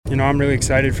I'm really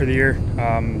excited for the year.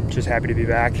 Just happy to be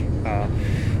back.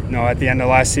 At the end of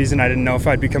last season, I didn't know if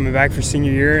I'd be coming back for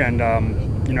senior year, and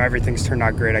everything's turned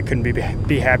out great. I couldn't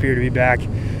be happier to be back.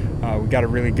 We got a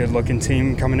really good-looking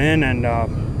team coming in,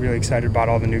 and really excited about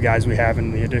all the new guys we have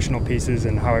and the additional pieces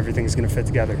and how everything's going to fit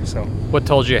together. So, what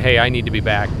told you, hey, I need to be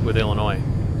back with Illinois?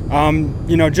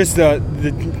 Just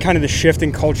the kind of the shift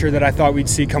in culture that I thought we'd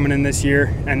see coming in this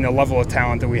year, and the level of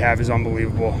talent that we have is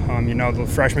unbelievable. The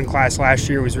freshman class last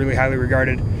year was really highly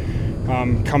regarded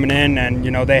coming in, and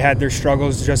they had their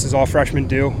struggles just as all freshmen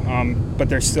do, but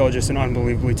they're still just an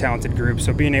unbelievably talented group.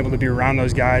 So being able to be around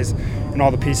those guys and all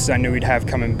the pieces I knew we'd have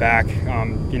coming back,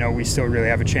 we still really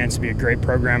have a chance to be a great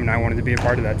program, and I wanted to be a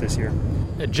part of that this year.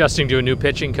 Adjusting to a new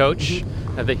pitching coach,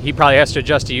 he probably has to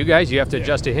adjust to you guys. You have to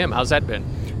adjust to him. How's that been?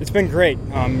 It's been great.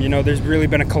 There's really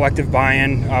been a collective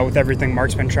buy-in with everything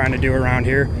Mark's been trying to do around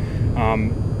here.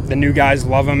 The new guys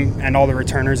love him, and all the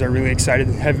returners are really excited,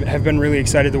 have been really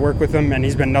excited to work with him, and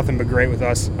he's been nothing but great with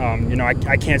us.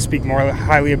 I can't speak more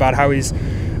highly about how he's,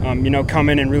 come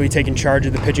in and really taken charge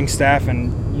of the pitching staff,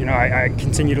 and, I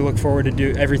continue to look forward to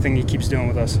do everything he keeps doing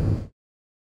with us.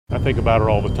 I think about it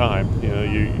all the time.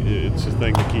 It's the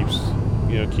thing that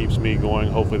keeps me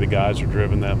going. Hopefully the guys are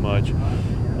driven that much.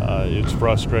 It's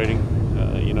frustrating.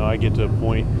 I get to a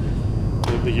point,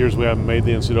 the years we haven't made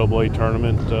the NCAA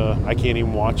tournament, I can't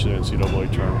even watch the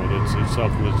NCAA tournament. It's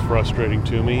something that's frustrating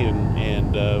to me,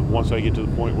 and once I get to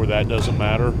the point where that doesn't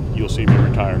matter, you'll see me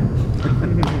retire.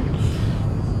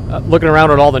 Looking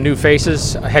around at all the new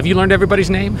faces, have you learned everybody's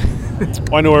name?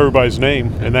 Well, I know everybody's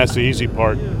name, and that's the easy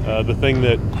part. The thing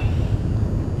that,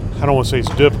 I don't want to say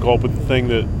it's difficult, but the thing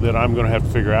that I'm going to have to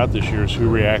figure out this year is who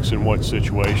reacts in what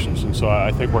situations. And so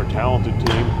I think we're a talented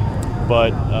team,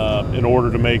 but in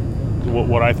order to make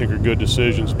what I think are good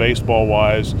decisions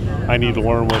baseball-wise, I need to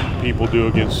learn what people do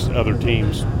against other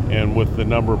teams. And with the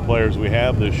number of players we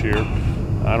have this year,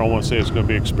 I don't want to say it's going to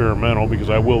be experimental,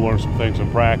 because I will learn some things in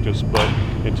practice, but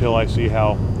until I see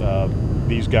how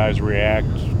these guys react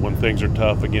when things are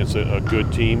tough against a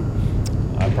good team,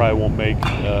 I probably won't make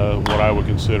what I would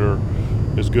consider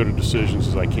as good of decisions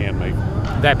as I can make.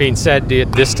 That being said,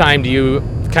 this time do you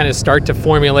kind of start to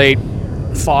formulate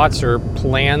thoughts or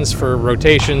plans for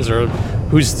rotations or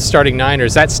who's the starting nine, or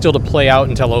is that still to play out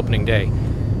until opening day?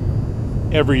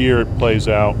 Every year it plays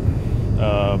out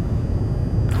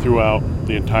throughout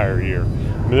the entire year. I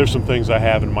mean, there's some things I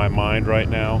have in my mind right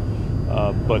now,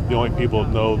 but the only people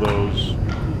that know those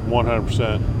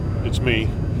 100%, it's me.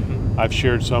 I've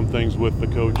shared some things with the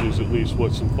coaches, at least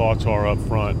what some thoughts are up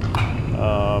front.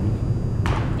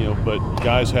 But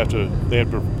guys have to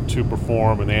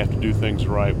perform, and they have to do things the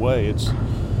right way. It's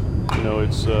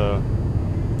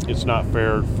not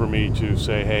fair for me to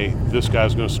say, hey, this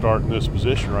guy's going to start in this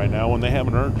position right now when they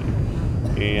haven't earned it.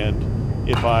 And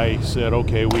if I said,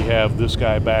 okay, we have this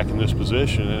guy back in this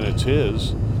position and it's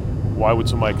his, why would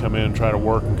somebody come in and try to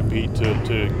work and compete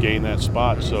to gain that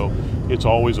spot? So it's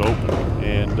always open,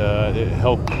 and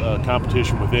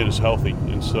competition within is healthy.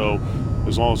 And so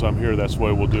as long as I'm here, that's the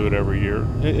way we'll do it every year.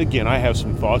 Again, I have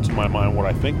some thoughts in my mind what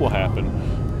I think will happen,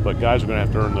 but guys are going to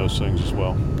have to earn those things as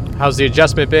well. How's the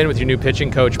adjustment been with your new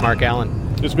pitching coach, Mark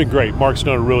Allen? It's been great. Mark's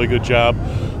done a really good job.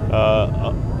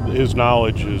 His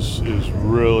knowledge is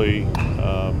really,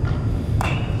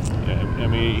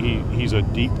 he's a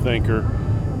deep thinker.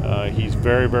 He's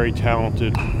very, very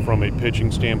talented from a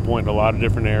pitching standpoint in a lot of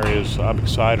different areas. I'm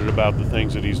excited about the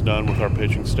things that he's done with our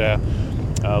pitching staff.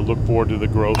 Look forward to the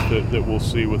growth that we'll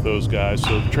see with those guys.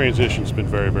 So the transition's been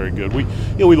very, very good.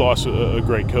 We lost a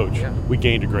great coach. Yeah. We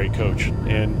gained a great coach.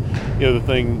 And the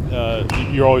thing,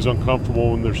 you're always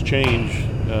uncomfortable when there's change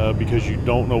because you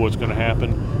don't know what's going to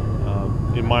happen.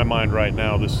 In my mind right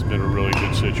now, this has been a really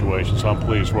good situation, so I'm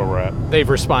pleased where we're at. They've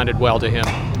responded well to him.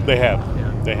 They have.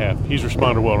 Yeah. They have. He's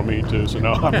responded well to me, too, so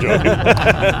no, I'm joking.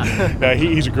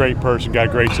 He's a great person, got a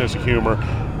great sense of humor.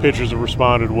 Pitchers have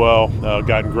responded well,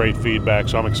 gotten great feedback,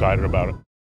 so I'm excited about it.